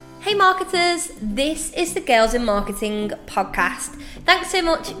Hey marketers, this is the Girls in Marketing podcast. Thanks so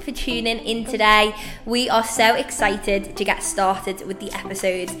much for tuning in today. We are so excited to get started with the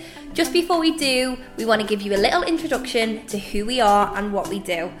episodes. Just before we do, we want to give you a little introduction to who we are and what we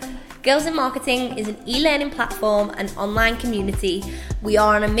do. Girls in Marketing is an e-learning platform and online community. We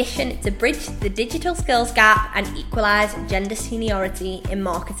are on a mission to bridge the digital skills gap and equalise gender seniority in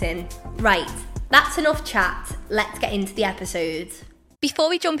marketing. Right, that's enough chat. Let's get into the episode. Before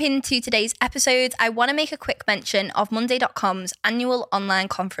we jump into today's episode, I want to make a quick mention of Monday.com's annual online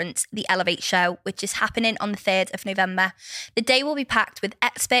conference, The Elevate Show, which is happening on the 3rd of November. The day will be packed with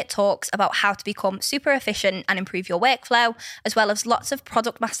expert talks about how to become super efficient and improve your workflow, as well as lots of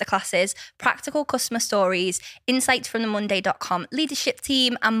product masterclasses, practical customer stories, insights from the Monday.com leadership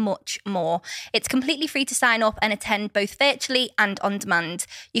team, and much more. It's completely free to sign up and attend both virtually and on demand.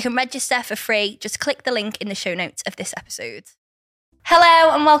 You can register for free. Just click the link in the show notes of this episode.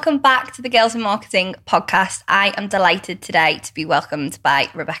 Hello and welcome back to the Girls in Marketing podcast. I am delighted today to be welcomed by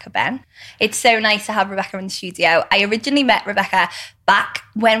Rebecca Ben. It's so nice to have Rebecca in the studio. I originally met Rebecca back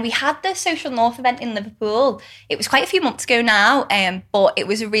when we had the Social North event in Liverpool. It was quite a few months ago now, but it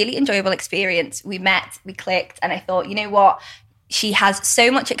was a really enjoyable experience. We met, we clicked, and I thought, you know what? She has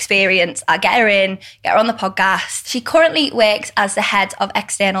so much experience. I'll get her on the podcast. She currently works as the head of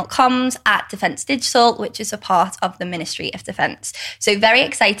external comms at Defence Digital, which is a part of the Ministry of Defence. So very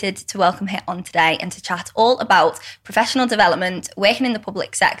excited to welcome her on today and to chat all about professional development, working in the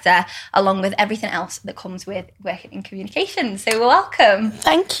public sector, along with everything else that comes with working in communications. So welcome.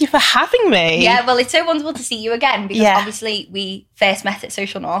 Thank you for having me. Yeah, well, it's so wonderful to see you again because obviously we first met at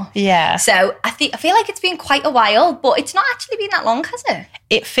Social North. Yeah. So I feel like it's been quite a while, but it's not actually been that long, has it?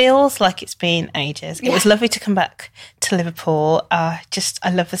 It feels like it's been ages. It was lovely to come back to Liverpool. I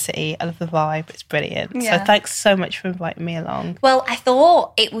love the city. I love the vibe. It's brilliant. Yeah. So thanks so much for inviting me along. Well, I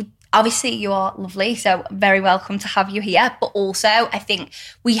thought it would. Obviously, you are lovely, so very welcome to have you here. But also, I think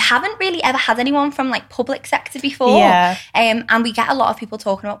we haven't really ever had anyone from like public sector before. Yeah. And we get a lot of people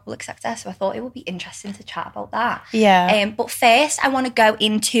talking about public sector, so I thought it would be interesting to chat about that. Yeah. But first, I want to go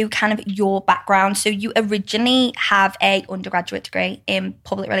into kind of your background. So you originally have a undergraduate degree in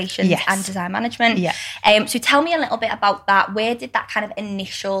public relations and design management. Yeah. So tell me a little bit about that. Where did that kind of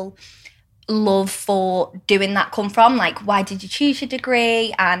initial love for doing that come from? Like, why did you choose your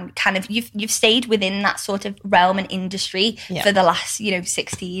degree? And kind of you've stayed within that sort of realm and industry for the last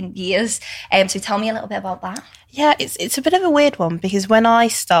 16 years. So tell me a little bit about that. Yeah, it's a bit of a weird one because when I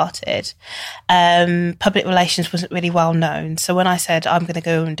started, public relations wasn't really well known. So when I said I'm going to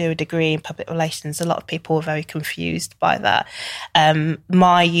go and do a degree in public relations, a lot of people were very confused by that.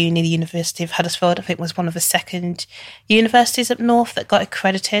 My uni, the University of Huddersfield, I think was one of the second universities up north that got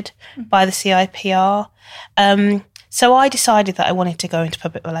accredited by the CIPR. So I decided that I wanted to go into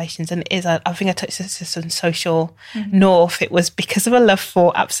public relations, and I think I touched this on Social North. It was because of a love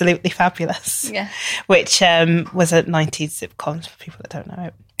for Absolutely Fabulous, which was a 90s sitcom for people that don't know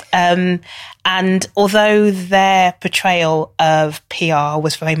it. And although their portrayal of PR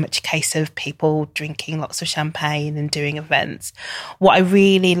was very much a case of people drinking lots of champagne and doing events, what I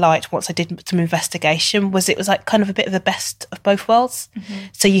really liked once I did some investigation was it was like kind of a bit of the best of both worlds.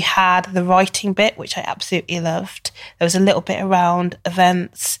 So you had the writing bit, which I absolutely loved. There was a little bit around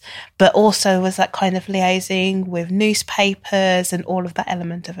events, but also was that kind of liaising with newspapers and all of that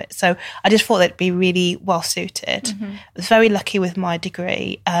element of it. So I just thought that'd be really well suited. I was very lucky with my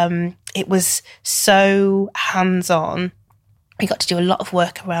degree. It was so hands-on. We got to do a lot of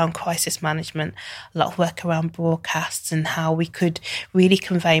work around crisis management, a lot of work around broadcasts and how we could really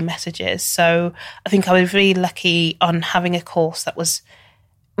convey messages. So I think I was really lucky on having a course that was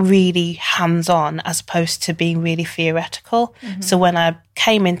really hands-on as opposed to being really theoretical. So when I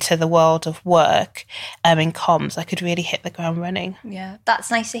came into the world of work in comms, I could really hit the ground running. Yeah, that's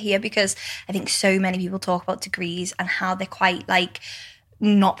nice to hear because I think so many people talk about degrees and how they're quite like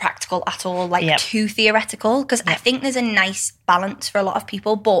not practical at all, like too theoretical, because I think there's a nice balance for a lot of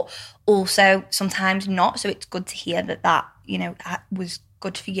people, but also sometimes not. So it's good to hear that that was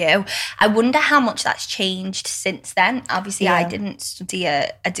good for you. I wonder how much that's changed since then. Obviously, I didn't study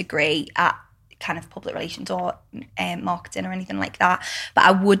a degree at kind of public relations or marketing or anything like that, but I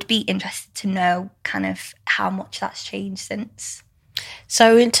would be interested to know kind of how much that's changed since.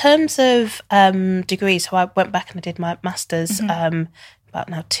 So in terms of degrees, so I went back and I did my master's about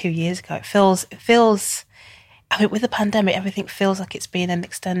now 2 years ago. It feels, I mean, with the pandemic, everything feels like it's been an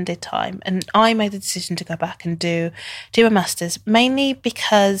extended time. And I made the decision to go back and do a master's, mainly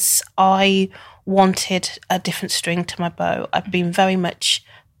because I wanted a different string to my bow. I've been very much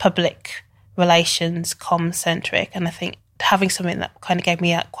public relations, comms centric, and I think having something that kind of gave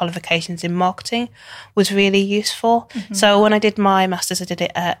me qualifications in marketing was really useful. So when I did my master's, I did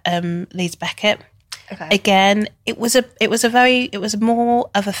it at Leeds Beckett. Okay. Again, it was more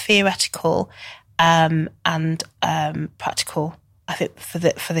of a theoretical and practical, I think, for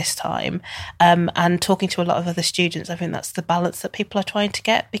this time. And talking to a lot of other students, I think that's the balance that people are trying to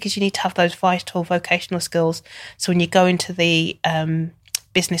get, because you need to have those vital vocational skills. So when you go into the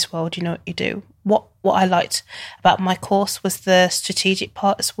business world, you know what you do. What I liked about my course was the strategic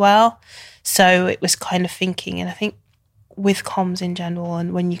part as well. So it was kind of thinking, and I think with comms in general,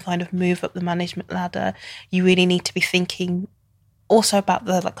 and when you kind of move up the management ladder, you really need to be thinking also about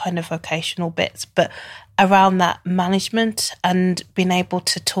the kind of vocational bits, but around that management and being able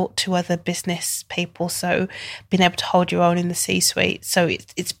to talk to other business people. So being able to hold your own in the C-suite. So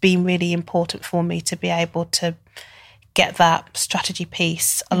it's been really important for me to be able to get that strategy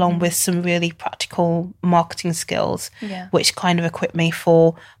piece along with some really practical marketing skills, which kind of equip me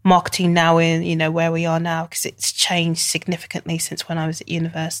for marketing now in, you know, where we are now, because it's changed significantly since when I was at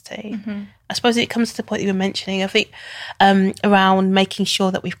university. I suppose it comes to the point you were mentioning, I think, around making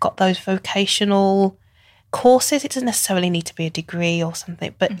sure that we've got those vocational courses. It doesn't necessarily need to be a degree or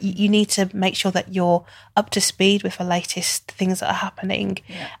something, but you need to make sure that you're up to speed with the latest things that are happening.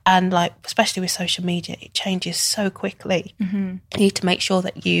 And like, especially with social media, it changes so quickly. You need to make sure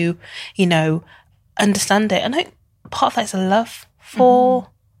that you know, understand it. And I think part of that is a love for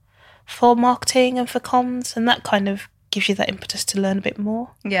marketing and for comms, and that kind of gives you that impetus to learn a bit more.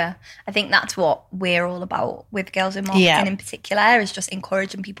 Yeah, I think that's what we're all about with Girls in Marketing in particular, is just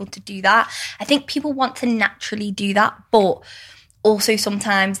encouraging people to do that. I think people want to naturally do that, but also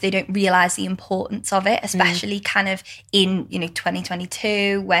sometimes they don't realise the importance of it, especially kind of in, you know,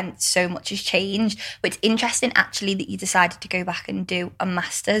 2022 when so much has changed. But it's interesting actually that you decided to go back and do a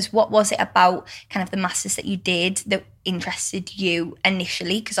master's. What was it about kind of the master's that you did that interested you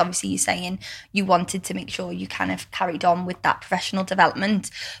initially? Because obviously you're saying you wanted to make sure you kind of carried on with that professional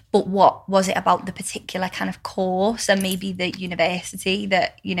development, but what was it about the particular kind of course and maybe the university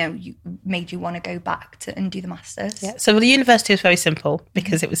that, you know, you made you want to go back to and do the master's? So the university was very simple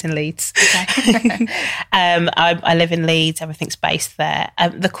because it was in Leeds. I live in Leeds, everything's based there.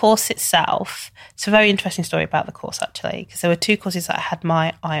 The course itself, it's a very interesting story about the course actually, because there were two courses that I had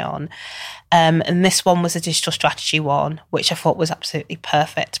my eye on. And this one was a digital strategy one, which I thought was absolutely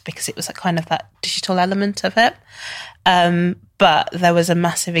perfect because it was a kind of that digital element of it. But there was a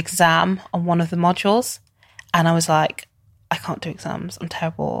massive exam on one of the modules, and I was like, I can't do exams. I'm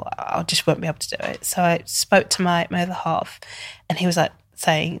terrible. I just won't be able to do it. So I spoke to my other half, and he was like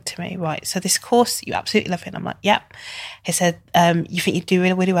saying to me, right, so this course, you absolutely love it. And I'm like, yep. He said, you think you do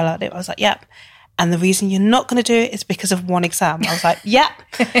really, really well at it? I was like, yep. And the reason you're not going to do it is because of one exam. I was like, yep.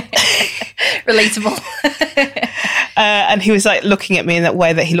 Relatable. And he was like looking at me in that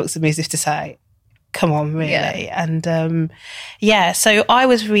way that he looks at me as if to say, come on, really? Yeah. And so I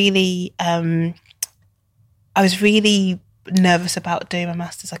was really nervous about doing my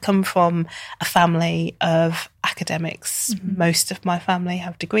master's. I come from a family of academics. Most of my family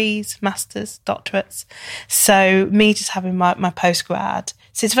have degrees, masters, doctorates. So me just having my postgrad,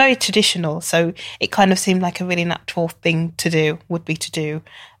 so it's very traditional. So it kind of seemed like a really natural thing to do would be to do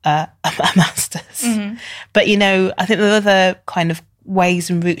a master's. But, you know, I think there are other kind of ways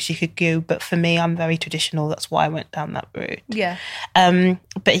and routes you could go, but for me, I'm very traditional. That's why I went down that route.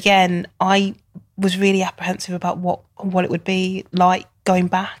 But again, I was really apprehensive about what it would be like going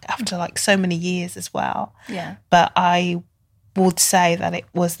back after like so many years as well. But I would say that it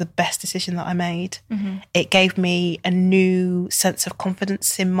was the best decision that I made. It gave me a new sense of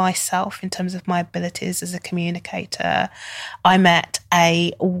confidence in myself in terms of my abilities as a communicator. I met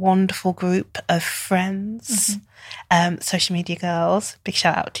a wonderful group of friends, social media girls. Big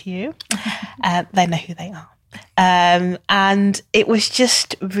shout out to you. They know who they are. And it was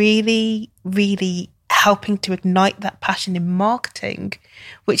just really, really helping to ignite that passion in marketing,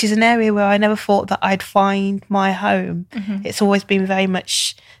 which is an area where I never thought that I'd find my home. It's always been very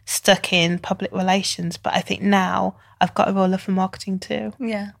much stuck in public relations, but I think now I've got a real love for marketing too.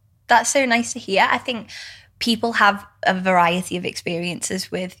 Yeah. That's so nice to hear. I think people have a variety of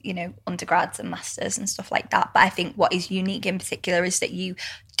experiences with, you know, undergrads and masters and stuff like that. But I think what is unique in particular is that you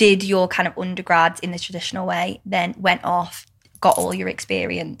did your kind of undergrad in the traditional way, then went off, got all your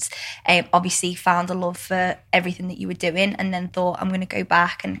experience, obviously found a love for everything that you were doing, and then thought, I'm going to go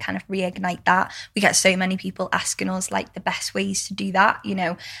back and kind of reignite that. We get so many people asking us like the best ways to do that, you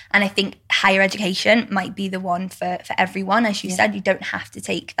know, and I think higher education might be the one for everyone. As you said, you don't have to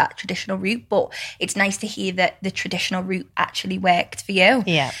take that traditional route, but it's nice to hear that the traditional route actually worked for you.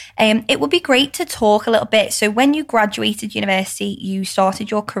 Yeah. It would be great to talk a little bit. So when you graduated university, you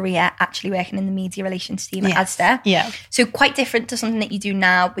started your career actually working in the media relations team at Asda. Yeah. So quite different to something that you do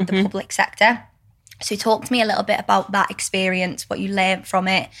now with the public sector. So talk to me a little bit about that experience, what you learned from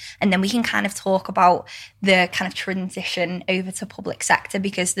it, and then we can kind of talk about the kind of transition over to public sector,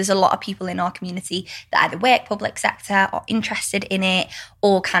 because there's a lot of people in our community that either work public sector or interested in it,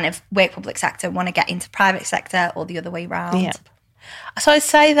 or kind of work public sector, want to get into private sector, or the other way around. Yeah. So I'd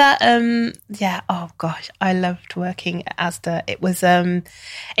say that, oh gosh, I loved working at Asda. It was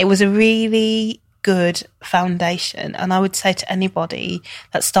a really good foundation, and I would say to anybody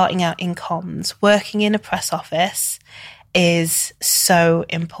that's starting out in comms, working in a press office is so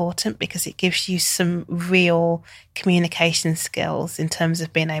important, because it gives you some real communication skills in terms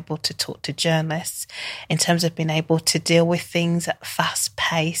of being able to talk to journalists, in terms of being able to deal with things at fast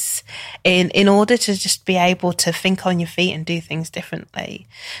pace, in order to just be able to think on your feet and do things differently.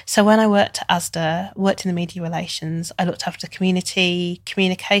 So when I worked at Asda, worked in the media relations, I looked after community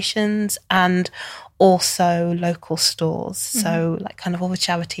communications and also local stores. So like kind of all the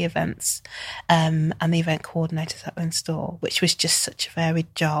charity events and the event coordinators that were in store, which was just such a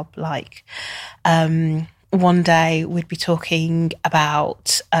varied job. Like one day we'd be talking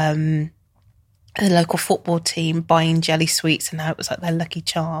about the local football team buying jelly sweets and how it was like their Lucky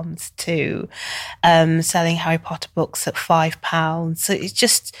Charms, to selling Harry Potter books at £5. So it's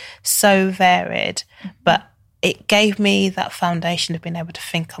just so varied. But it gave me that foundation of being able to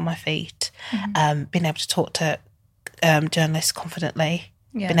think on my feet, being able to talk to journalists confidently,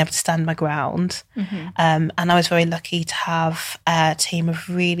 being able to stand my ground. And I was very lucky to have a team of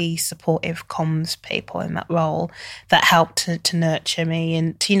really supportive comms people in that role that helped to nurture me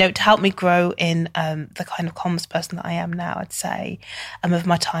and to help me grow in the kind of comms person that I am now, I'd say. Of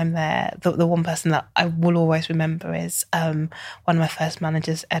my time there, the one person that I will always remember is one of my first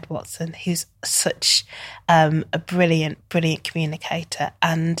managers, Ed Watson, who's such a brilliant communicator,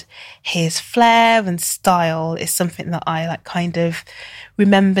 and his flair and style is something that I like kind of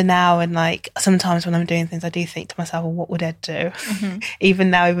remember now. And like sometimes when I'm doing things, I do think to myself, well, what would Ed do?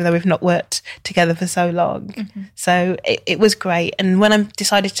 Even though we've not worked together for so long. So it was great. And when I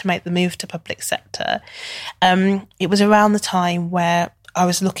decided to make the move to public sector, it was around the time where I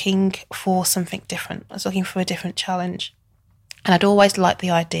was looking for something different. I was looking for a different challenge. And I'd always liked the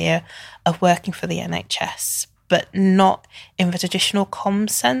idea of working for the NHS, but not in the traditional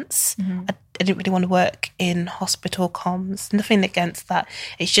comms sense. I didn't really want to work in hospital comms. Nothing against that.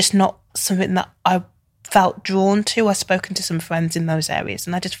 It's just not something that I felt drawn to. I've spoken to some friends in those areas,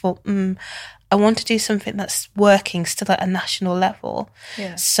 and I just thought, I want to do something that's working still at a national level.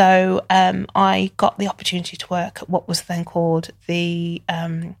 Yeah. So I got the opportunity to work at what was then called the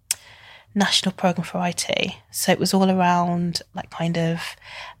National Programme for IT. So it was all around like kind of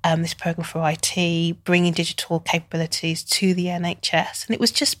this programme for IT, bringing digital capabilities to the NHS. And it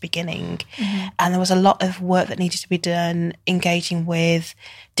was just beginning. And there was a lot of work that needed to be done, engaging with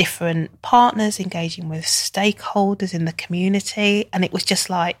different partners, engaging with stakeholders in the community. And it was just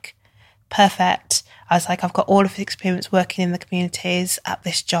like perfect. I was like, I've got all of the experience working in the communities at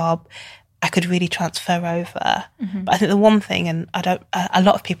this job. I could really transfer over. But I think the one thing, and a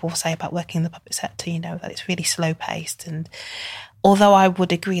lot of people will say about working in the public sector, that it's really slow paced. And although I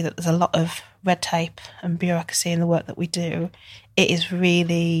would agree that there's a lot of red tape and bureaucracy in the work that we do, it is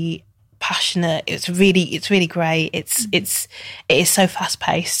really passionate. It's really great. It is so fast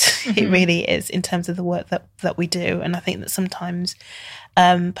paced. It really is, in terms of the work that we do. And I think that sometimes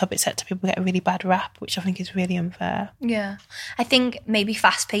public sector people get a really bad rap, which I think is really unfair. Yeah. I think maybe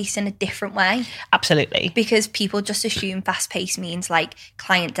fast-paced in a different way. Absolutely. Because people just assume fast-paced means like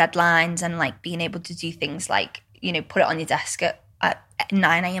client deadlines and like being able to do things like, put it on your desk at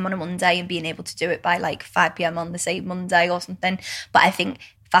 9 a.m. on a Monday and being able to do it by like 5 p.m. on the same Monday or something. But I think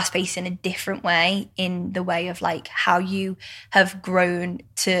fast-paced in a different way, in the way of like how you have grown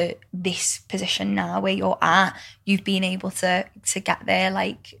to this position now where you're at. You've been able to get there,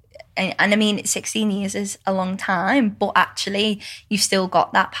 like, and I mean 16 years is a long time, but actually you've still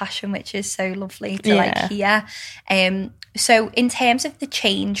got that passion, which is so lovely to like hear. So in terms of the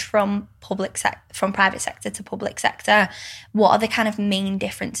change from private sector to public sector, what are the kind of main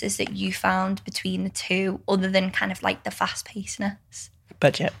differences that you found between the two, other than kind of like the fast-pacedness?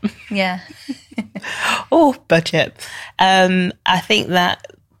 Budget. Yeah. Budget. I think that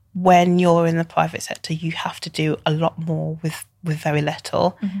when you're in the private sector, you have to do a lot more with very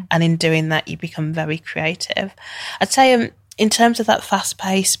little. And in doing that, you become very creative. I'd say in terms of that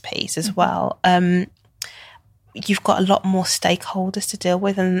fast-paced piece as well, you've got a lot more stakeholders to deal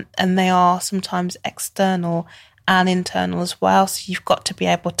with, and they are sometimes external and internal as well. So you've got to be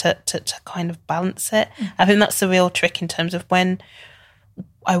able to kind of balance it. I think that's the real trick in terms of when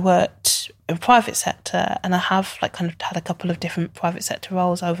I worked in private sector, and I have like kind of had a couple of different private sector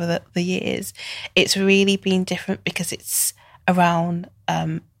roles over the years. It's really been different because it's around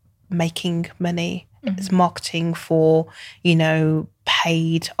making money. It's marketing for, you know,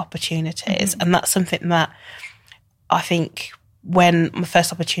 paid opportunities. And that's something that I think when my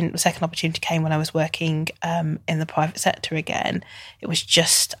second opportunity came when I was working in the private sector again, it was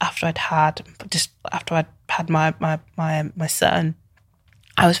just after I'd had my son.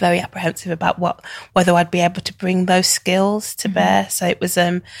 I was very apprehensive about whether I'd be able to bring those skills to bear. So it was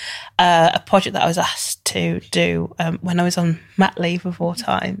a project that I was asked to do when I was on mat leave of all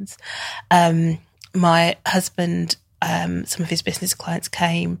times. My husband, some of his business clients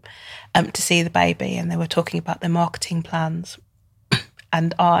came to see the baby, and they were talking about their marketing plans.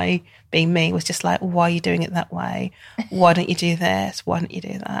 And I, being me, was just like, well, why are you doing it that way? Why don't you do this? Why don't you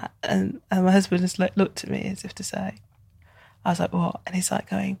do that? And my husband just looked at me as if to say, I was like, what? And he's like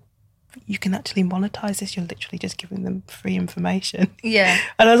going, you can actually monetize this. You're literally just giving them free information. Yeah.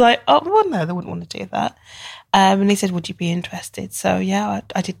 And I was like, oh, well, no, they wouldn't want to do that. And he said, would you be interested? So, yeah,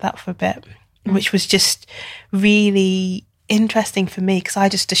 I did that for a bit, which was just really interesting for me because I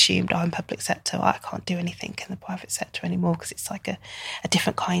just assumed, I'm public sector, I can't do anything in the private sector anymore because it's like a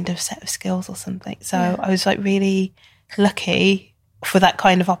different kind of set of skills or something. So I was like really lucky for that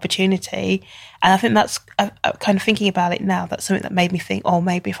kind of opportunity. And I think that's kind of thinking about it now, that's something that made me think, oh,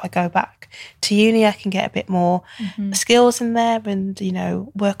 maybe if I go back to uni, I can get a bit more skills in there and, you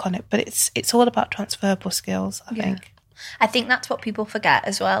know, work on it. But it's all about transferable skills, I think. I think that's what people forget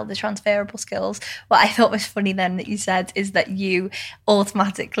as well, the transferable skills. What I thought was funny then that you said is that you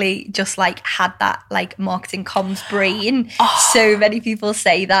automatically just like had that like marketing comms brain. So many people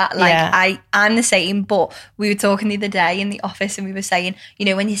say that. Like I'm the same, but we were talking the other day in the office and we were saying, you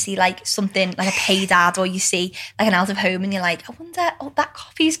know, when you see like something like a paid ad or you see like an out of home and you're like, I wonder, oh, that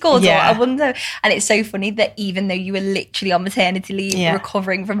coffee's good. Or I wonder. And it's so funny that even though you were literally on maternity leave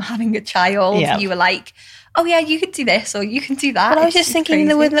recovering from having a child, you were like, oh yeah, you can do this or you can do that. Well, I was just thinking,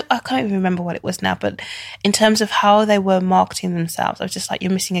 I can't even remember what it was now, but in terms of how they were marketing themselves, I was just like,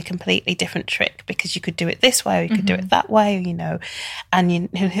 you're missing a completely different trick because you could do it this way or you could do it that way, you know. And you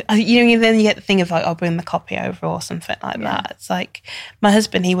know, then you get the thing of like, I'll bring the copy over or something like that. It's like my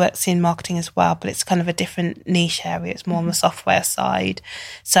husband, he works in marketing as well, but it's kind of a different niche area. It's more on the software side,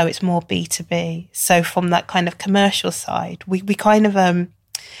 so it's more B2B. So from that kind of commercial side, we kind of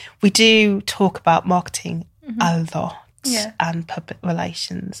we do talk about marketing a lot and public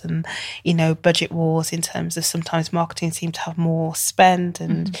relations and, you know, budget wars in terms of sometimes marketing seem to have more spend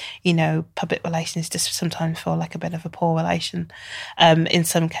and, you know, public relations just sometimes feel like a bit of a poor relation in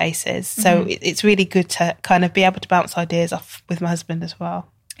some cases. So it's really good to kind of be able to bounce ideas off with my husband as well.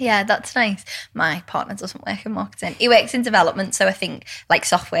 Yeah, that's nice. My partner doesn't work in marketing. He works in development, so I think like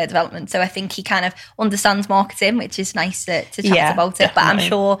software development. So I think he kind of understands marketing, which is nice to chat about it. Definitely. But I'm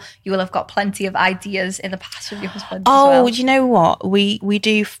sure you will have got plenty of ideas in the past with your husband as well. You know what? We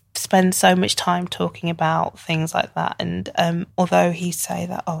do spend so much time talking about things like that. And although he say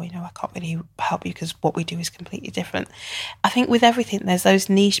that, oh, you know, I can't really help you because what we do is completely different. I think with everything, there's those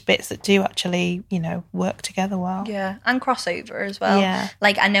niche bits that do actually, you know, work together well. Yeah, and crossover as well. Yeah.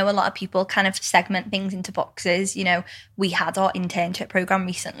 Like I know a lot of people kind of segment things into boxes. You know, we had our internship program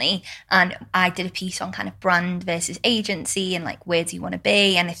recently and I did a piece on kind of brand versus agency and like where do you want to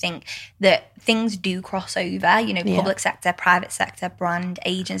be? And I think that things do cross over, you know, public sector, private sector, brand,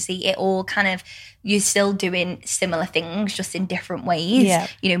 agency, it all kind of, you're still doing similar things just in different ways. Yeah.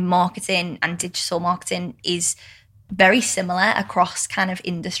 You know, marketing and digital marketing is very similar across kind of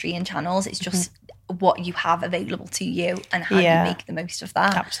industry and channels. It's just what you have available to you and how you make the most of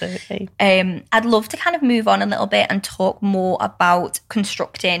that. Absolutely. I'd love to kind of move on a little bit and talk more about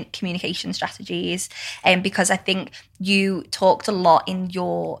constructing communication strategies, because I think you talked a lot in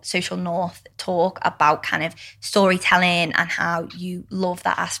your Social North talk about kind of storytelling and how you love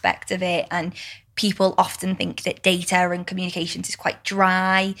that aspect of it. And people often think that data and communications is quite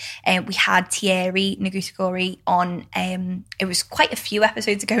dry. We had Thierry Nagusagori on, it was quite a few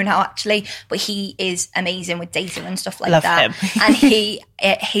episodes ago now actually, but he is amazing with data and stuff like love that. Him. And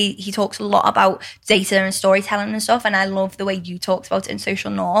he talks a lot about data and storytelling and stuff, and I love the way you talked about it in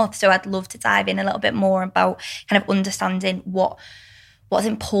Social North. So I'd love to dive in a little bit more about kind of understanding what's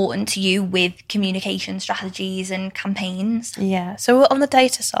important to you with communication strategies and campaigns. Yeah. So on the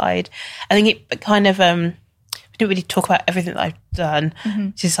data side, I think it kind of didn't really talk about everything that I've done.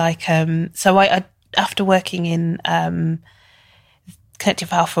 Just like, so I after working in Connected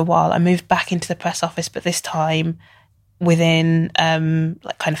Health for a while, I moved back into the press office, but this time within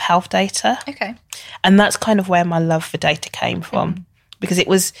like kind of health data. Okay. And that's kind of where my love for data came from, because it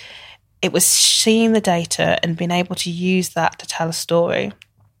was seeing the data and being able to use that to tell a story.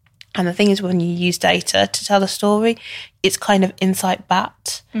 And the thing is, when you use data to tell a story, it's kind of insight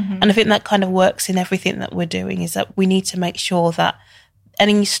backed. And I think that kind of works in everything that we're doing, is that we need to make sure that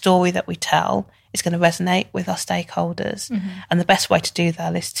any story that we tell is going to resonate with our stakeholders. And the best way to do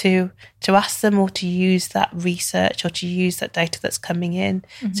that is to ask them, or to use that research, or to use that data that's coming in.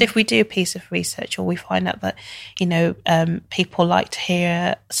 So if we do a piece of research, or we find out that, you know, people like to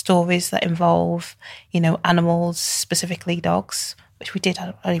hear stories that involve, you know, animals, specifically dogs, which we did.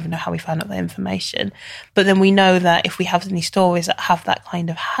 I don't even know how we found out that information. But then we know that if we have any stories that have that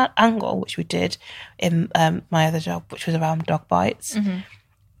kind of angle, which we did in my other job, which was around dog bites,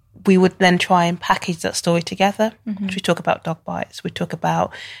 we would then try and package that story together. So we talk about dog bites. We talk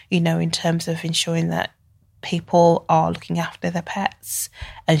about, you know, in terms of ensuring that people are looking after their pets,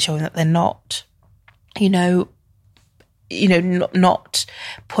 and showing that they're not, not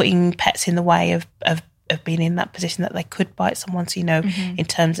putting pets in the way of being in that position that they could bite someone. So, in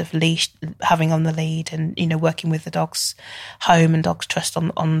terms of leash, having on the lead, and, working with the dog's home and dog's trust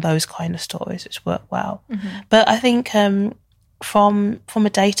on those kind of stories, which work well. But I think from a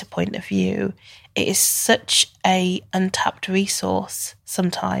data point of view, it is such a untapped resource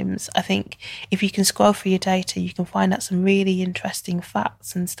sometimes. I think if you can scroll through your data, you can find out some really interesting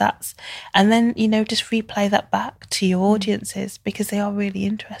facts and stats, and then, just replay that back to your audiences, because they are really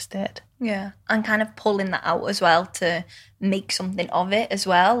interested. Yeah, and kind of pulling that out as well to make something of it as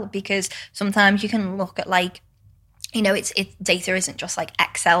well, because sometimes you can look at it's data isn't just like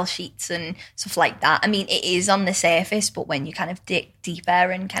Excel sheets and stuff like that. I mean, it is on the surface, but when you kind of dig deeper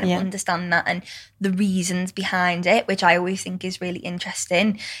and kind of understand that and the reasons behind it, which I always think is really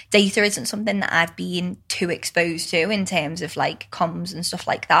interesting, data isn't something that I've been too exposed to in terms of like comms and stuff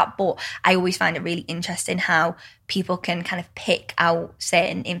like that. But I always find it really interesting how people can kind of pick out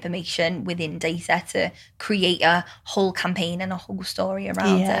certain information within data to create a whole campaign and a whole story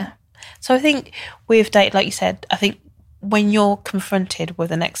around it. So I think with data, like you said, I think when you're confronted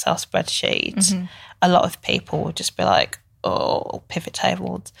with an Excel spreadsheet, a lot of people will just be like, oh, pivot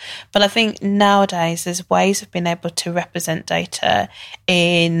tables. But I think nowadays there's ways of being able to represent data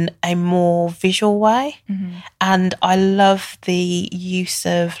in a more visual way. And I love the use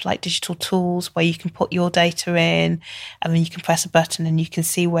of like digital tools where you can put your data in, and then you can press a button and you can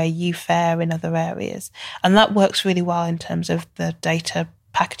see where you fare in other areas. And that works really well in terms of the data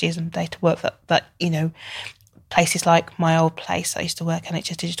packages and data work that places like my old place I used to work,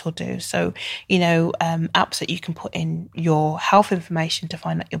 NHS Digital, do. So, apps that you can put in your health information to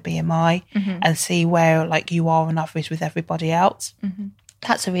find out your BMI and see where like you are on average with everybody else.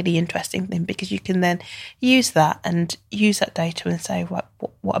 That's a really interesting thing, because you can then use that data and say,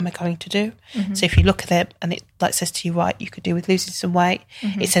 what am I going to do? So if you look at it and it like says to you, right, you could do with losing some weight.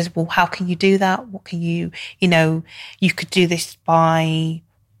 It says, well, how can you do that? What can you could do this by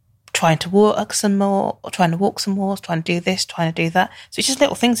trying to walk some more, or trying to do this, trying to do that. So it's just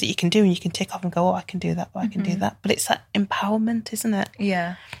little things that you can do, and you can tick off and go, oh, I can do that, I can do that. But it's that empowerment, isn't it?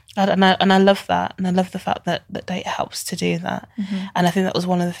 Yeah. And I love that. And I love the fact that data helps to do that. And I think that was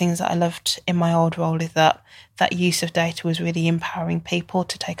one of the things that I loved in my old role, is that use of data was really empowering people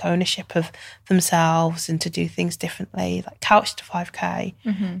to take ownership of themselves and to do things differently. Like Couch to 5K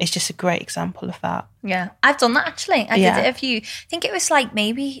is just a great example of that. Yeah, I've done that actually. I did it I think it was like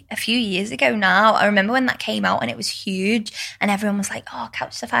maybe a few years ago now. I remember when that came out and it was huge and everyone was like, oh,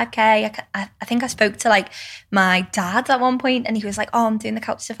 Couch to 5K. I think I spoke to like my dad at one point and he was like, oh, I'm doing the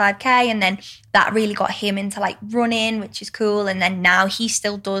Couch to 5K. And then that really got him into like running, which is cool. And then now he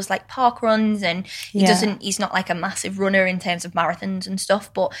still does like park runs, and he's not like a massive runner in terms of marathons and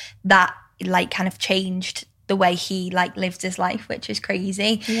stuff, but that like kind of changed the way he like lived his life, which is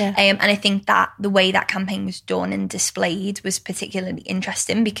crazy. And I think that the way that campaign was done and displayed was particularly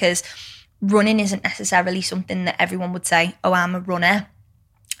interesting, because running isn't necessarily something that everyone would say, oh, I'm a runner.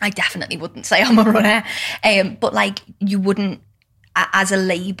 I definitely wouldn't say I'm a runner. But like you wouldn't, as a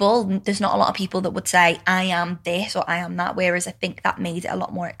label, there's not a lot of people that would say I am this or I am that, whereas I think that made it a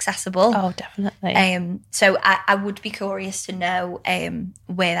lot more accessible. Oh, definitely. So I would be curious to know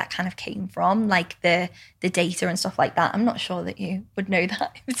where that kind of came from, like the data and stuff like that. I'm not sure that you would know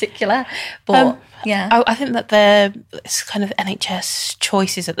that in particular, but I think that it's kind of NHS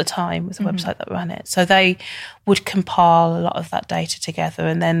Choices at the time was the website that ran it. So they would compile a lot of that data together,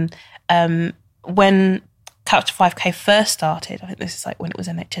 and then when Couch to 5K first started, I think this is like when it was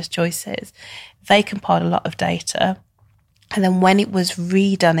NHS Choices, they compiled a lot of data. And then when it was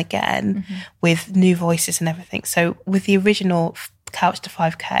redone again with new voices and everything, so with the original Couch to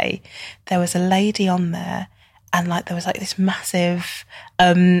 5K, there was a lady on there, and like there was like this massive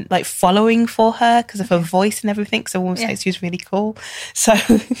like following for her because of her voice and everything. So everyone would say she was really cool. So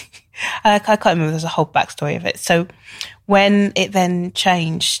I can't remember, there's a whole backstory of it. So when it then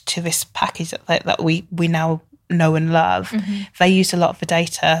changed to this package that we now know and love, they used a lot of the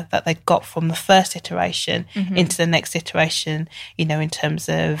data that they got from the first iteration into the next iteration, you know, in terms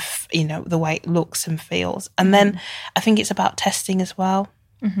of, you know, the way it looks and feels. And then I think it's about testing as well,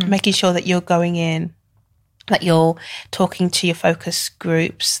 making sure that you're going in, that you're talking to your focus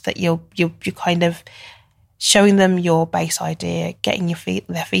groups, that you're kind of showing them your base idea, getting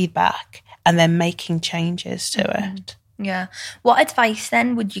their feedback, and then making changes to it. Yeah. What advice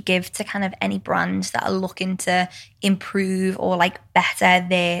then would you give to kind of any brands that are looking to improve or like better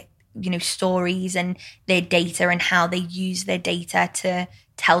their, you know, stories and their data and how they use their data to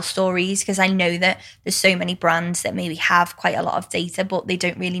tell stories? Because I know that there's so many brands that maybe have quite a lot of data, but they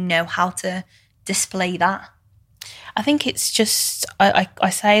don't really know how to display that. I think it's just, I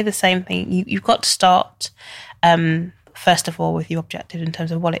say the same thing. You've got to start, first of all, with your objective in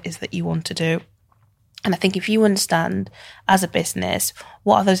terms of what it is that you want to do. And I think if you understand as a business,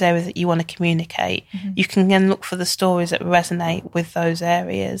 what are those areas that you want to communicate, you can then look for the stories that resonate with those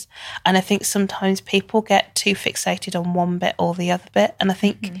areas. And I think sometimes people get too fixated on one bit or the other bit. And I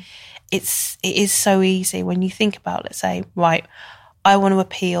think it is so easy when you think about, let's say, right, I want to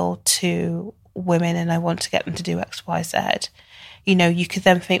appeal to women and I want to get them to do X, Y, Z. You know, you could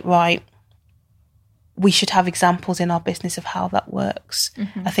then think, right, we should have examples in our business of how that works.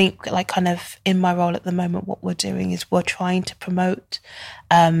 I think, like, kind of in my role at the moment, what we're doing is we're trying to promote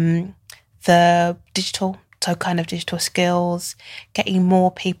the digital, so kind of digital skills, getting more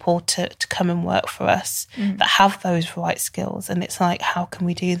people to come and work for us that have those right skills. And it's like, how can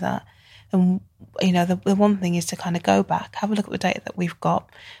we do that? And, you know, the one thing is to kind of go back, have a look at the data that we've got,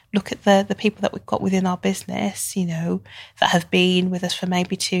 look at the people that we've got within our business, you know, that have been with us for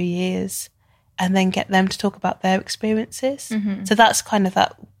maybe 2 years, and then get them to talk about their experiences. So that's kind of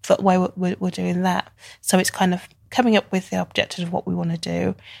that way we're doing that. So it's kind of coming up with the objectives of what we want to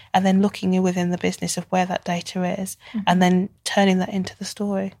do, and then looking within the business of where that data is, and then turning that into the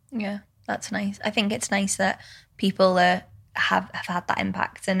story. Yeah, that's nice. I think it's nice that people have had that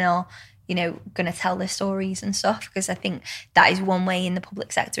impact and are, you know, going to tell their stories and stuff, because I think that is one way in the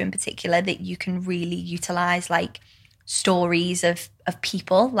public sector in particular that you can really utilise, like, stories of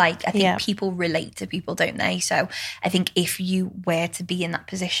people. Like, I think people relate to people, don't they? So I think if you were to be in that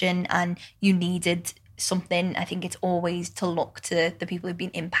position and you needed something, I think it's always to look to the people who've been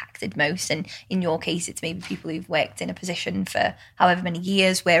impacted most. And in your case, it's maybe people who've worked in a position for however many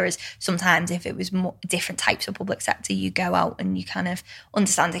years, whereas sometimes if it was more different types of public sector, you go out and you kind of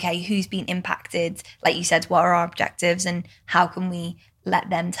understand, okay, who's been impacted, like you said, what are our objectives and how can we let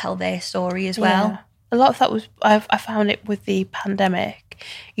them tell their story as well. A lot of that was, I found it with the pandemic,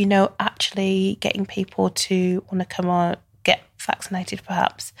 you know, actually getting people to want to come on, get vaccinated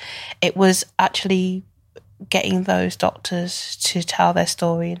perhaps. It was actually getting those doctors to tell their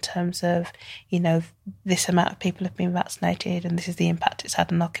story in terms of, you know, this amount of people have been vaccinated and this is the impact it's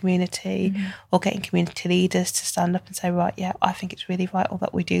had on our community, or getting community leaders to stand up and say, right, yeah, I think it's really vital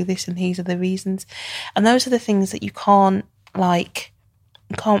that we do this and these are the reasons. And those are the things that you can't buy.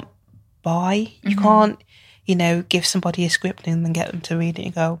 You can't, you know, give somebody a script and then get them to read it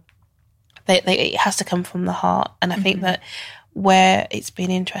and go. It has to come from the heart. And I think that where it's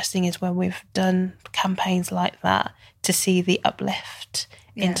been interesting is when we've done campaigns like that, to see the uplift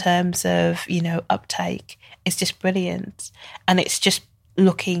in terms of, you know, uptake is just brilliant. And it's just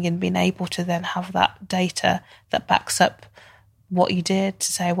looking and being able to then have that data that backs up what you did,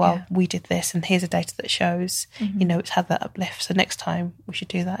 to say, well, we did this and here's the data that shows, you know, it's had that uplift. So next time we should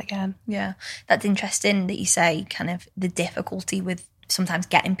do that again. Yeah. That's interesting that you say kind of the difficulty with sometimes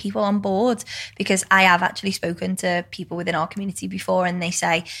getting people on board, because I have actually spoken to people within our community before and they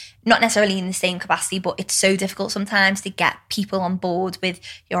say, not necessarily in the same capacity, but it's so difficult sometimes to get people on board with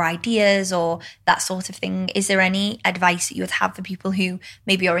your ideas or that sort of thing. Is there any advice that you would have for people who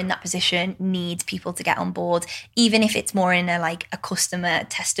maybe are in that position, need people to get on board, even if it's more in a customer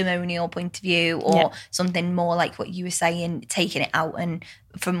testimonial point of view, or something more like what you were saying, taking it out and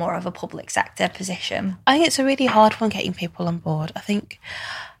for more of a public sector position? I think it's a really hard one, getting people on board. I think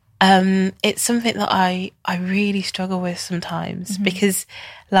it's something that I really struggle with sometimes, because,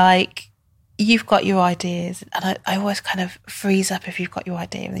 like, you've got your ideas, and I always kind of freeze up if you've got your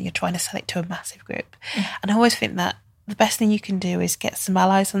idea and then you're trying to sell it to a massive group. And I always think that the best thing you can do is get some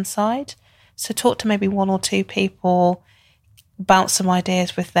allies on side. So talk to maybe 1 or 2 people, bounce some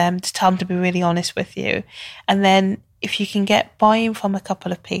ideas with them, to tell them to be really honest with you. And then if you can get buy-in from a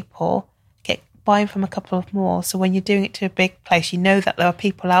couple of people, get buy-in from a couple of more. So when you're doing it to a big place, you know that there are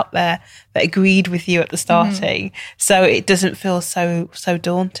people out there that agreed with you at the starting. So it doesn't feel so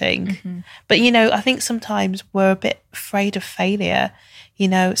daunting. But, you know, I think sometimes we're a bit afraid of failure. You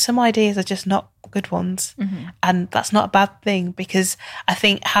know, some ideas are just not good ones. And that's not a bad thing, because I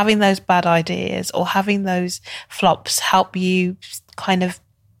think having those bad ideas or having those flops help you kind of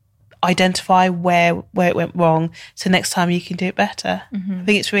identify where it went wrong, so next time you can do it better. I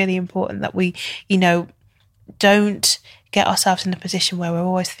think it's really important that we, you know, don't get ourselves in a position where we're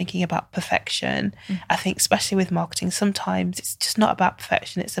always thinking about perfection. I think especially with marketing, sometimes it's just not about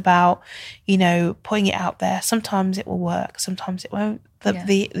perfection. It's about, you know, putting it out there. Sometimes it will work, sometimes it won't.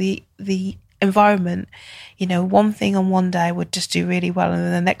 The environment, you know, one thing on one day would just do really well, and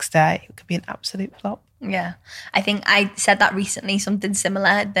then the next day it could be an absolute flop. Yeah, I think I said that recently, something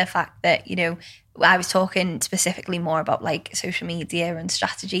similar. The fact that, you know, I was talking specifically more about like social media and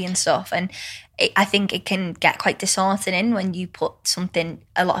strategy and stuff. And I think it can get quite disheartening when you put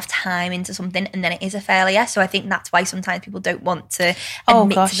a lot of time into something and then it is a failure. So I think that's why sometimes people don't want to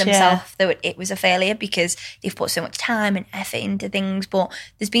admit to themselves that it was a failure, because they've put so much time and effort into things. But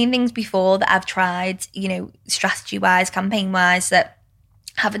there's been things before that I've tried, you know, strategy-wise, campaign-wise, that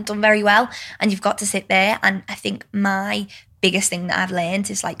haven't done very well, and you've got to sit there. And I think my biggest thing that I've learned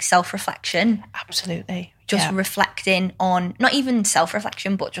is like self-reflection. Absolutely. Just reflecting on, not even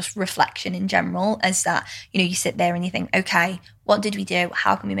self-reflection, but just reflection in general, as that, you know, you sit there and you think, okay, what did we do?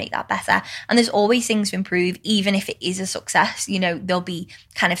 How can we make that better? And there's always things to improve, even if it is a success. You know, there'll be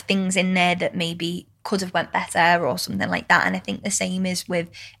kind of things in there that maybe could have went better or something like that. And I think the same is with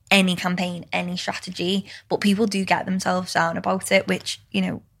any campaign, any strategy, but people do get themselves down about it, which, you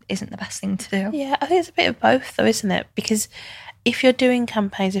know, isn't the best thing to do. Yeah, I think it's a bit of both though, isn't it? Because if you're doing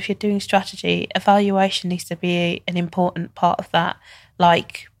campaigns, if you're doing strategy, evaluation needs to be an important part of that,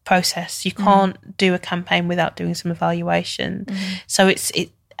 like, process. You can't do a campaign without doing some evaluation. So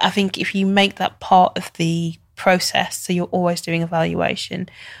I think if you make that part of the process, so you're always doing evaluation,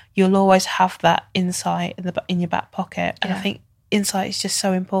 you'll always have that insight in your back pocket. And I think insight is just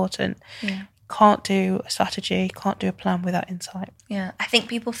so important. Can't do a strategy, can't do a plan without insight. Yeah, I think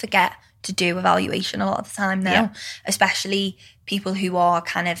people forget to do evaluation a lot of the time now, especially people who are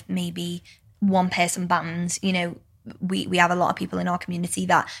kind of maybe one-person bands. You know, we have a lot of people in our community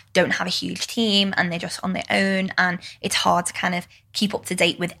that don't have a huge team and they're just on their own, and it's hard to kind of keep up to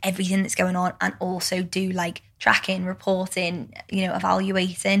date with everything that's going on and also do like tracking, reporting, you know,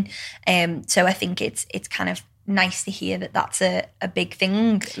 evaluating. So I think it's kind of nice to hear that that's a big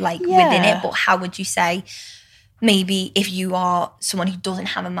thing like within it. But how would you say, maybe if you are someone who doesn't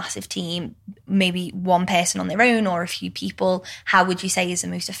have a massive team, maybe one person on their own or a few people, how would you say is the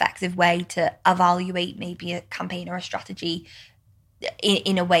most effective way to evaluate maybe a campaign or a strategy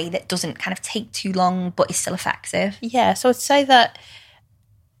in a way that doesn't kind of take too long but is still effective? Yeah, so I'd say that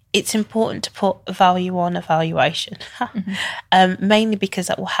it's important to put a value on evaluation, mainly because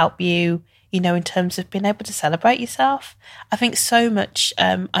that will help you, you know, in terms of being able to celebrate yourself. I think so much,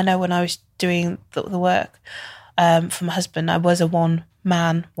 I know when I was doing the work for my husband, I was a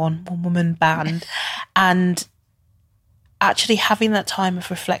one-man, one-woman band. And actually having that time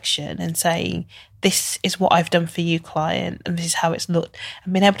of reflection and saying, this is what I've done for you, client, and this is how it's looked,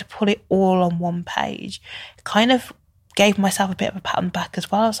 and being able to put it all on one page, kind of gave myself a bit of a pat on the back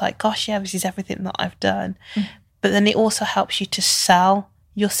as well. I was like, gosh, yeah, this is everything that I've done. But then it also helps you to sell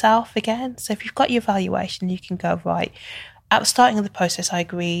yourself again. So if you've got your evaluation, you can go, right, at the starting of the process, I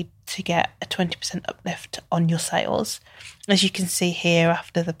agreed to get a 20% uplift on your sales. As you can see here,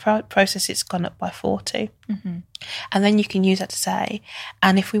 after the process, it's gone up by 40. And then you can use that to say,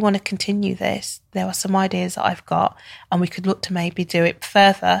 and if we want to continue this, there are some ideas that I've got, and we could look to maybe do it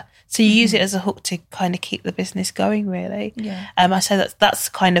further. So you use it as a hook to kind of keep the business going, really. I say that's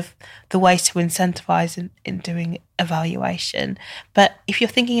kind of the way to incentivize in doing evaluation. But if you're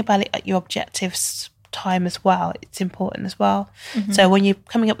thinking about it at your objectives time as well, it's important as well. So when you're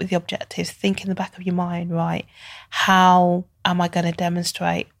coming up with the objectives, think in the back of your mind, right, how am I going to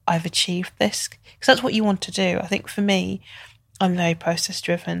demonstrate I've achieved this? Because that's what you want to do. I think for me, I'm very process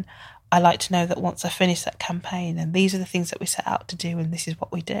driven. I like to know that once I finish that campaign, and these are the things that we set out to do, and this is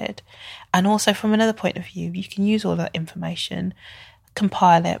what we did. And also from another point of view, you can use all that information,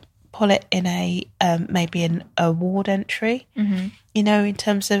 compile it, pull it in a maybe an award entry, you know, in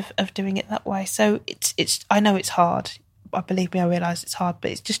terms of doing it that way. So it's I know it's hard. Believe me, I realise it's hard,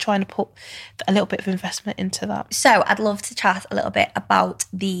 but it's just trying to put a little bit of investment into that. So I'd love to chat a little bit about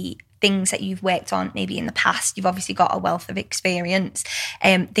the things that you've worked on maybe in the past. You've obviously got a wealth of experience.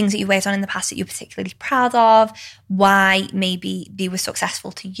 Things that you've worked on in the past that you're particularly proud of, why maybe they were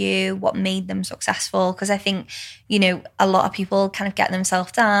successful to you, what made them successful. Because I think, you know, a lot of people kind of get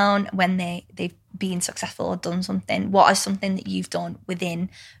themselves down when they've been successful or done something. What is something that you've done within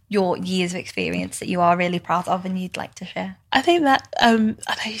your years of experience that you are really proud of and you'd like to share? I think that I know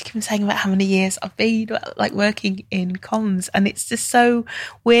you keep saying about how many years I've been like working in comms, and it's just so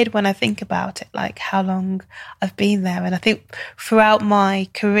weird when I think about it, like how long I've been there. And I think throughout my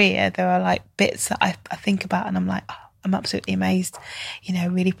career there are like bits that I think about and I'm like, oh, I'm absolutely amazed, you know,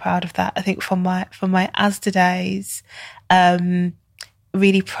 really proud of that. I think from my Asda days,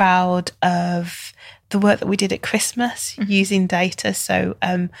 really proud of the work that we did at Christmas using data. So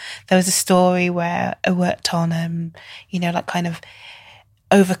there was a story where I worked on, you know, like kind of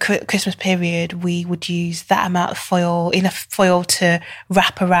over Christmas period, we would use that amount of foil, enough foil to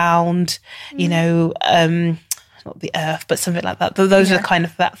wrap around, you know, not the earth, but something like that. Those are the kind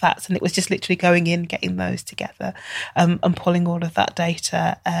of facts. And it was just literally going in, getting those together and pulling all of that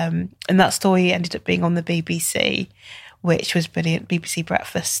data. And that story ended up being on the BBC, which was brilliant, BBC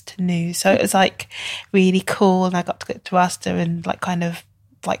Breakfast News. So it was like really cool, and I got to get to Asda and kind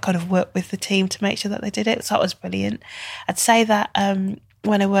of work with the team to make sure that they did it. So that was brilliant. I'd say that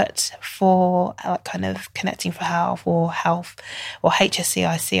when I worked for kind of Connecting for Health or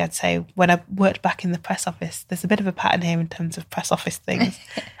HSCIC, I'd say when I worked back in the press office, there's a bit of a pattern here in terms of press office things.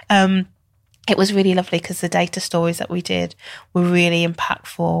 It was really lovely because the data stories that we did were really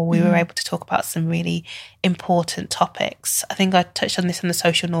impactful. We were able to talk about some really important topics. I think I touched on this in the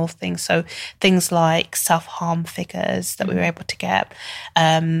social north thing. So things like self-harm figures that we were able to get,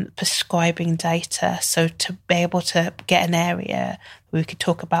 prescribing data. So to be able to get an area we could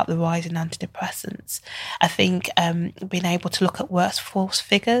talk about the rise in antidepressants. I think being able to look at workforce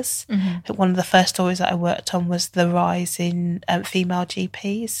figures. One of the first stories that I worked on was the rise in female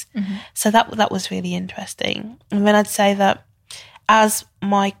GPs. So that was really interesting. And then I'd say that as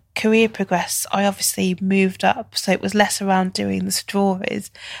my career progressed, I obviously moved up. So it was less around doing the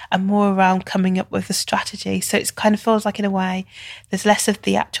stories and more around coming up with a strategy. So it kind of feels like, in a way, there's less of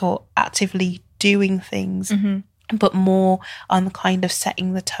the actual actively doing things, but more on the kind of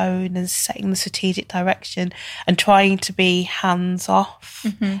setting the tone and setting the strategic direction and trying to be hands off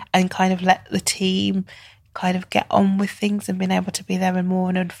and kind of let the team kind of get on with things and being able to be there and more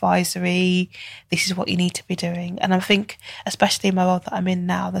an advisory, this is what you need to be doing. And I think, especially in my role that I'm in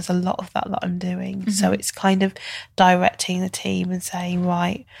now, there's a lot of that I'm doing. So it's kind of directing the team and saying,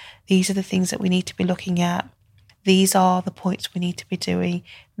 right, these are the things that we need to be looking at. These are the points we need to be doing,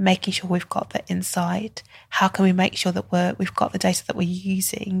 making sure we've got the insight. How can we make sure that we've got the data that we're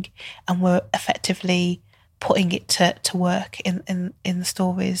using and we're effectively putting it to work in the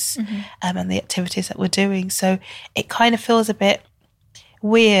stories and the activities that we're doing. So it kind of feels a bit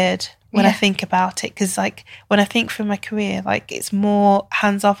weird when I think about it, because like when I think through my career, like it's more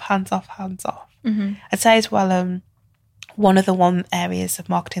hands off. I'd say as well, one of the areas of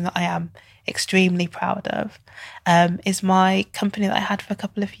marketing that I am extremely proud of is my company that I had for a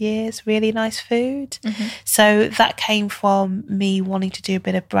couple of years, Really Nice Food. So that came from me wanting to do a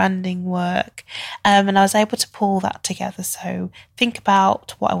bit of branding work, and I was able to pull that together. So think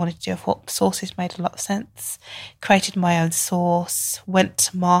about what I wanted to do. I thought sauces made a lot of sense, created my own sauce, went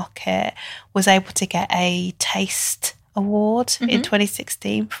to market, was able to get a taste award in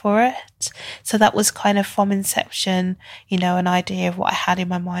 2016 for it. So that was kind of from inception, you know, an idea of what I had in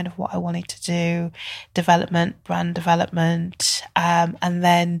my mind of what I wanted to do, brand development, and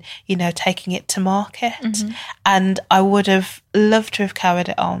then, you know, taking it to market. And I would have loved to have carried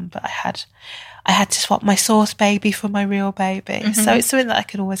it on, but I had to swap my sauce baby for my real baby. So it's something that I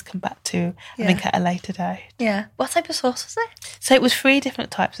could always come back to, I think, at a later date. Yeah. What type of sauce was it? So it was 3 different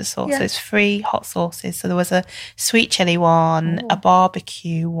types of sauces, 3 hot sauces. So there was a sweet chili one, a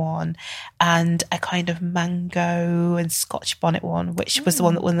barbecue one, and a kind of mango and Scotch bonnet one, which was the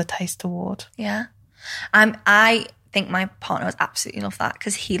one that won the Taste Award. Yeah. I think my partner would absolutely love that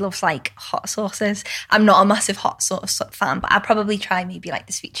because he loves like hot sauces. I'm not a massive hot sauce fan, but I'd probably try maybe like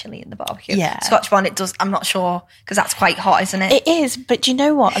the sweet chili and the barbecue. Yeah. Scotch bonnet does, I'm not sure, because that's quite hot, isn't it? It is, but do you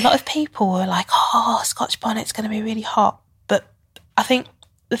know what? A lot of people were like, oh, Scotch bonnet's going to be really hot. But I think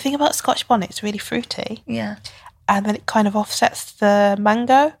the thing about Scotch bonnet, it's really fruity. Yeah. And then it kind of offsets the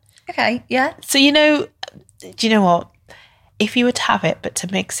mango. Okay, yeah. So, you know, do you know what? if you were to have it, but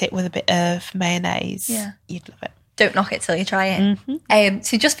to mix it with a bit of mayonnaise, you'd love it. Don't knock it till you try it.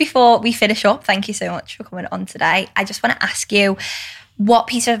 So just before we finish up, thank you so much for coming on today. I just want to ask you, what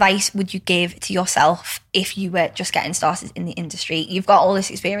piece of advice would you give to yourself if you were just getting started in the industry? You've got all this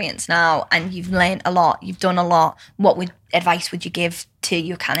experience now and you've learned a lot, you've done a lot. What advice would you give to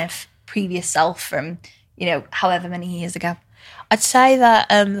your kind of previous self from, however many years ago? I'd say that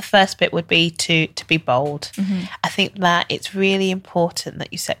the first bit would be to be bold. I think that it's really important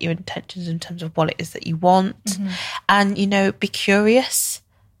that you set your intentions in terms of what it is that you want, and be curious,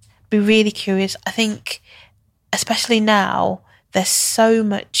 be really curious. I think especially now there's so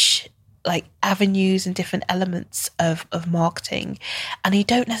much like avenues and different elements of marketing, and you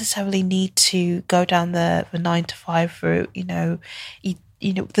don't necessarily need to go down the 9-to-5 route.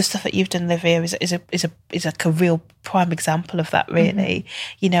 The stuff that you've done, Olivia, is a real prime example of that, really.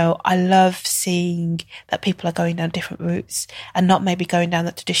 I love seeing that people are going down different routes and not maybe going down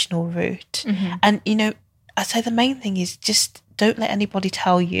that traditional route. And, I'd say the main thing is just don't let anybody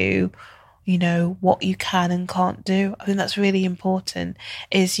tell you, what you can and can't do. I think that's really important,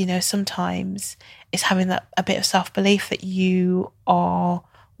 is, sometimes it's having that a bit of self-belief that you are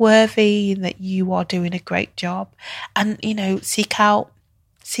worthy and that you are doing a great job. And, seek out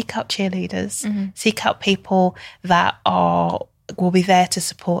cheerleaders, seek out people that will be there to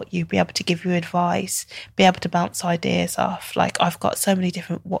support you, be able to give you advice, be able to bounce ideas off. Like, I've got so many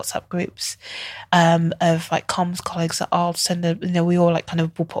different WhatsApp groups of like comms colleagues that I'll send we all like kind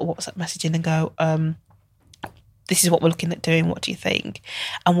of will put a WhatsApp message in and go, this is what we're looking at doing, what do you think?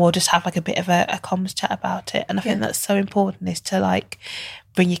 And we'll just have like a bit of a comms chat about it. And I think that's so important, is to like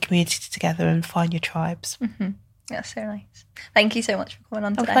bring your community together and find your tribes. That's so nice. Thank you so much for coming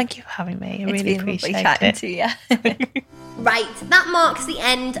on today. Thank you for having me. I really appreciate it. Chatting to you. Right, that marks the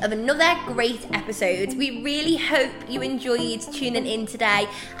end of another great episode. We really hope you enjoyed tuning in today.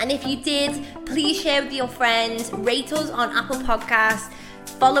 And if you did, please share with your friends, rate us on Apple Podcasts,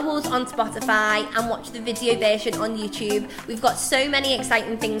 follow us on Spotify, and watch the video version on YouTube. We've got so many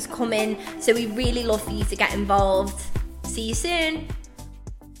exciting things coming, so we really love for you to get involved. See you soon.